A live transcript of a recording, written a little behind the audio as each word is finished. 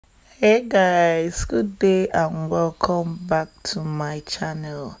Hey guys, good day and welcome back to my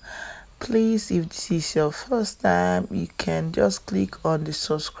channel. Please, if this is your first time, you can just click on the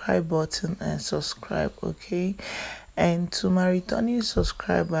subscribe button and subscribe, okay? And to my returning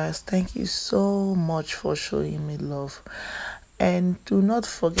subscribers, thank you so much for showing me love. And do not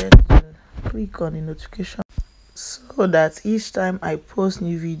forget to click on the notification so that each time I post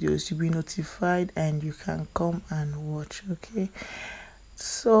new videos, you'll be notified and you can come and watch, okay?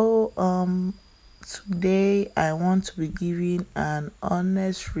 So today I want to be giving an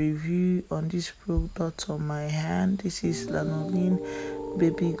honest review on this product on my hand. This is Lanoline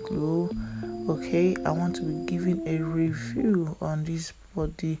Baby Glow. Okay, I want to be giving a review on this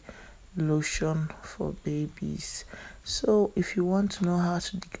body lotion for babies. So if you want to know how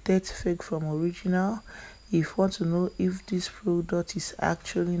to detect fake from original, if you want to know if this product is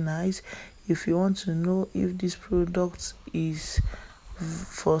actually nice, if you want to know if this product is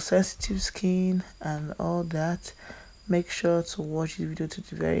for sensitive skin and all that, make sure to watch the video to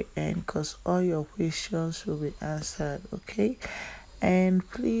the very end because all your questions will be answered, okay? And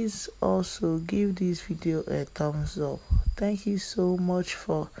please also give this video a thumbs up. Thank you so much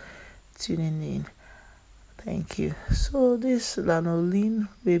for tuning in. Thank you. So this Lanoline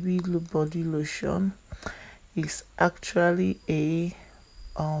baby body lotion is actually a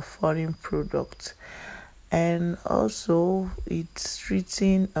foreign product, and also it's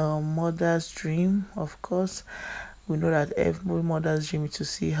treating a mother's dream. Of course, we know that every mother's dream is to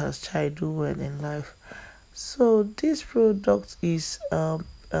see her child do well in life. So this product is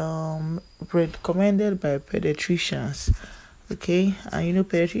recommended by pediatricians, okay? And you know,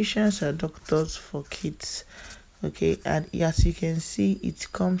 pediatricians are doctors for kids, okay? And as you can see, it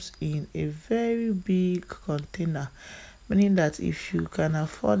comes in a very big container, meaning that if you can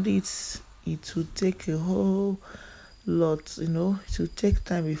afford it, it will take a whole lot, you know, it will take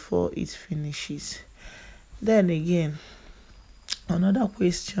time before it finishes. Then again, another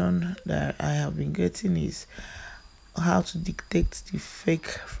question that I have been getting is how to detect the fake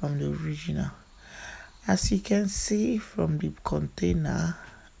from the original. As you can see from the container,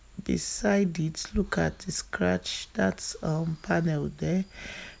 beside it, look at the scratch, that's panel there.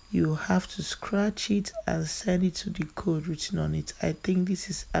 You have to scratch it and send it to the code written on it. I think this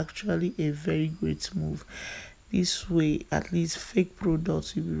is actually a very great move. This way, at least fake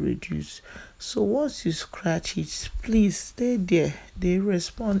products will be reduced. So once you scratch it, please stay there. They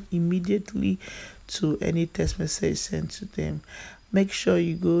respond immediately to any text message sent to them. Make sure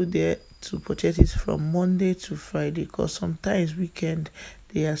you go there to purchase it from Monday to Friday, because sometimes weekend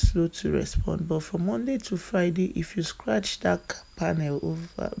they are slow to respond. But from Monday to Friday, if you scratch that panel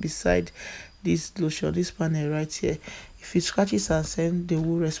over beside this lotion, this panel right here, if you scratch it and send, they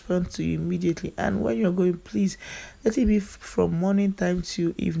will respond to you immediately. And when you're going, please let it be from morning time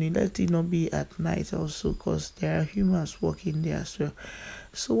to evening. Let it not be at night also, because there are humans working there as well.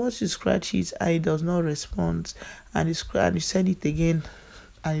 So once you scratch it and it does not respond, and you send it again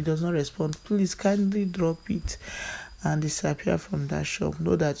and it does not respond, please kindly drop it and disappear from that shop.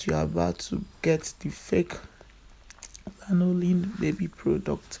 Know that you are about to get the fake Lanoline baby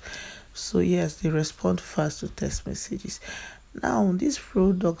product. So yes, they respond fast to text messages. Now this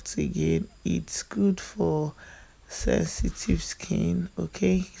product again, it's good for sensitive skin,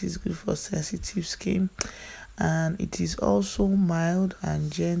 okay? It is good for sensitive skin, and it is also mild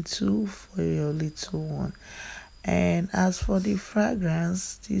and gentle for your little one. And as for the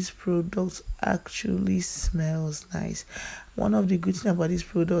fragrance, this product actually smells nice. One of the good things about this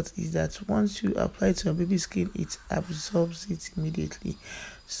product is that once you apply it to your baby skin, it absorbs it immediately.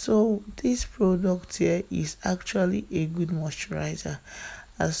 So this product here is actually a good moisturizer.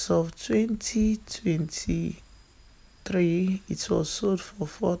 As of 2023, it was sold for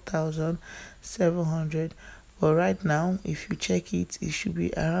 4,700, but right now if you check it, it should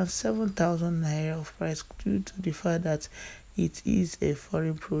be around 7,000 naira of price, due to the fact that it is a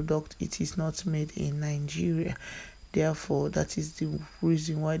foreign product. It is not made in Nigeria. Therefore, that is the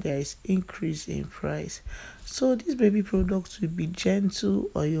reason why there is increase in price. So this baby product will be gentle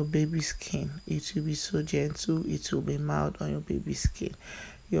on your baby skin. It will be so gentle, it will be mild on your baby skin.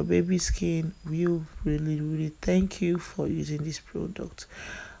 Your baby skin will really thank you for using this product.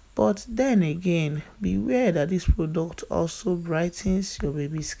 But then again, beware that this product also brightens your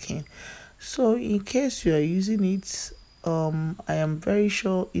baby skin. So in case you are using it, I am very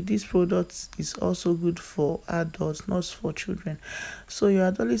sure this product is also good for adults, not for children. So your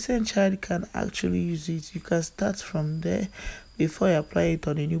adolescent child can actually use it. You can start from there before you apply it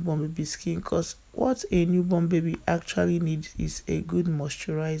on a newborn baby skin, because what a newborn baby actually needs is a good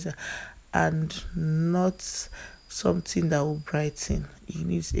moisturizer, and not something that will brighten. He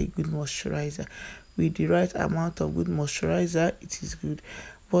needs a good moisturizer. With the right amount of good moisturizer, it is good.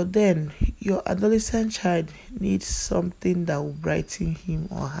 But then your adolescent child needs something that will brighten him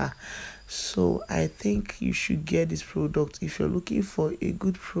or her. So I think you should get this product if you're looking for a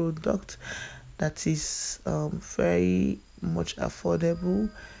good product that is very much affordable,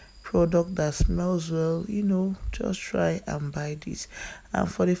 product that smells well. Just try and buy this. And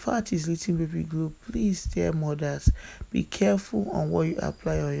for the fact is little baby glue, please, dear mothers, be careful on what you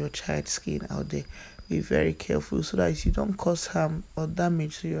apply on your child's skin out there. Be very careful so that you don't cause harm or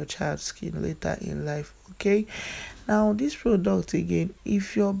damage to your child's skin later in life. Okay, now this product again,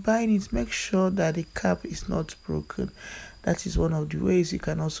 if you're buying it, make sure that the cap is not broken. That is one of the ways you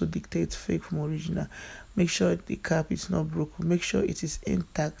can also dictate fake from original. Make sure the cap is not broken. Make sure it is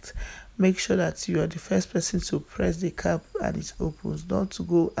intact. Make sure that you are the first person to press the cap and it opens. Don't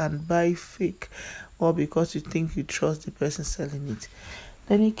go and buy fake, or because you think you trust the person selling it.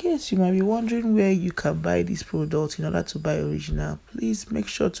 Then in case you might be wondering where you can buy this product in order to buy original, please make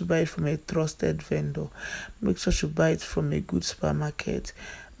sure to buy it from a trusted vendor. Make sure to buy it from a good supermarket.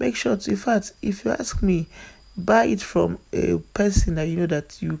 Make sure to, in fact, if you ask me, buy it from a person that you know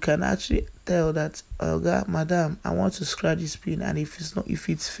that you can actually tell that, madam, I want to scratch this pin, and if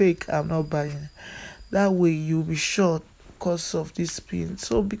it's fake, I'm not buying it. That way you'll be sure because of this pin.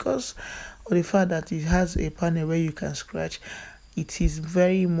 So because of the fact that it has a panel where you can scratch, it is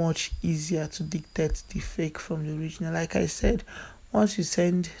very much easier to dictate the fake from the original. Like I said, once you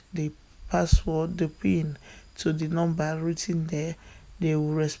send the password, the pin, to the number written there, they will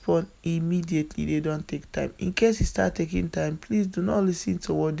respond immediately. They don't take time. In case it start taking time, please do not listen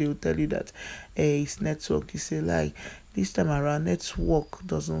to what they will tell you that it's network. It's a lie. This time around, network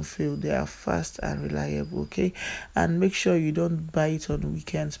doesn't fail. They are fast and reliable. Okay, and make sure you don't buy it on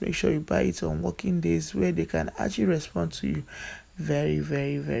weekends. Make sure you buy it on working days where they can actually respond to you very,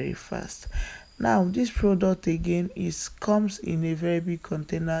 very, very fast. Now this product again comes in a very big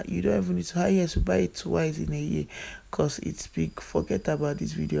container. You don't even need to hire to buy it twice in a year because it's big. Forget about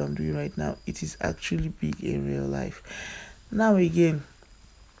this video I'm doing right now. It is actually big in real life. Now again,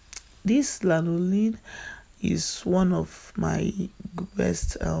 this Lanoline is one of my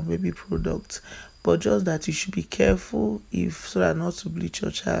best baby products, but just that you should be careful so that not to bleach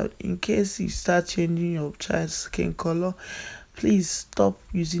your child. In case you start changing your child's skin color, please stop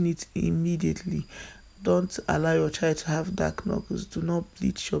using it immediately. Don't allow your child to have dark knuckles. Do not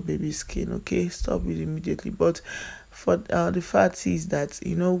bleach your baby's skin. Okay, stop it immediately. But for the fact is that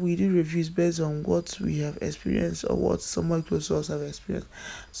we do reviews based on what we have experienced or what someone close to us have experienced.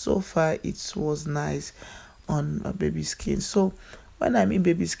 So far it was nice on a baby skin. So when I mean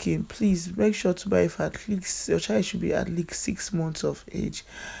baby skin, please make sure to buy it for at least, your child should be at least 6 months of age.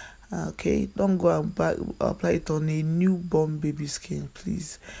 Okay, don't go and apply it on a newborn baby skin,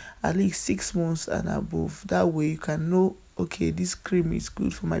 please. At least 6 months and above. That way you can know, okay, this cream is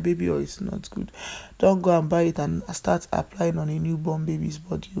good for my baby or it's not good. Don't go and buy it and start applying on a newborn baby's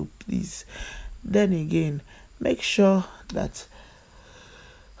body, please. Then again, make sure that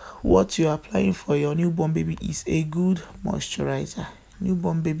what you're applying for your newborn baby is a good moisturizer.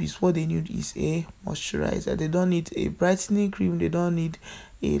 Newborn babies, what they need is a moisturizer. They don't need a brightening cream. They don't need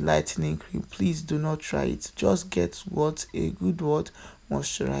a lightening cream. Please do not try it. Just get a good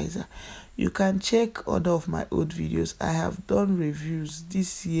moisturizer. You can check other of my old videos. I have done reviews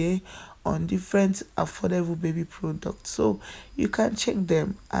this year on different affordable baby products, so you can check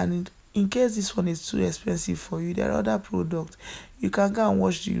them. And in case this one is too expensive for you, there are other products. You can go and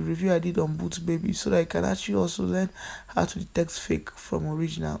watch the review I did on Boots Baby so that you can actually also learn how to detect fake from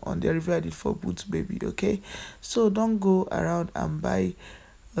original on the review I did for Boots Baby. Okay, so don't go around and buy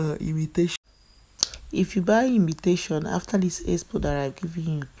imitation. If you buy imitation after this expo that I've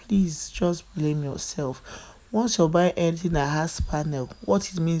given you, please just blame yourself. Once you're buying anything that has panel, what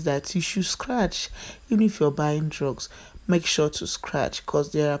it means that you should scratch. Even if you're buying drugs, make sure to scratch,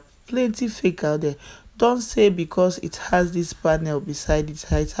 because there are plenty fake out there. Don't say because it has this panel beside it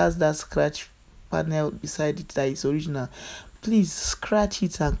has that scratch panel beside it that is original. Please scratch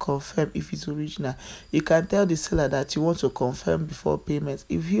it and confirm if it's original. You can tell the seller that you want to confirm before payment.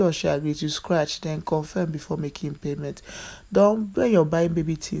 If he or she agrees to scratch, then confirm before making payment. When you're buying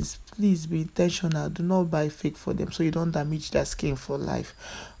baby things, please be intentional. Do not buy fake for them so you don't damage their skin for life.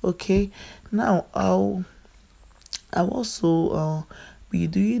 Okay, now I'll also be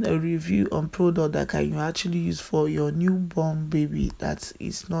doing a review on product that can you actually use for your newborn baby that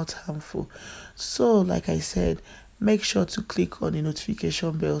is not harmful. So like I said, make sure to click on the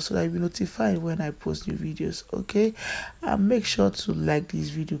notification bell so that you'll be notified when I post new videos. Okay, and make sure to like this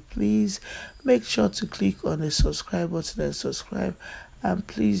video. Please make sure to click on the subscribe button and subscribe. And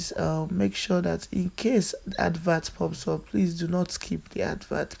please make sure that in case the advert pops up, please do not skip the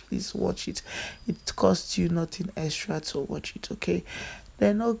advert. Please watch it. It costs you nothing extra to watch it. Okay,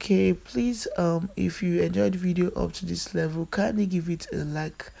 then okay, please if you enjoyed the video up to this level, kindly give it a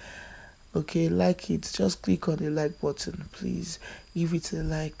like. Okay, like it. Just click on the like button. Please give it a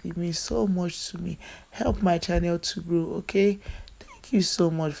like. It means so much to me. Help my channel to grow. Okay, thank you so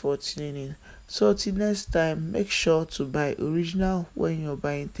much for tuning in. So till next time, make sure to buy original when you're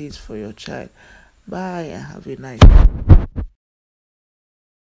buying things for your child. Bye and have a nice day.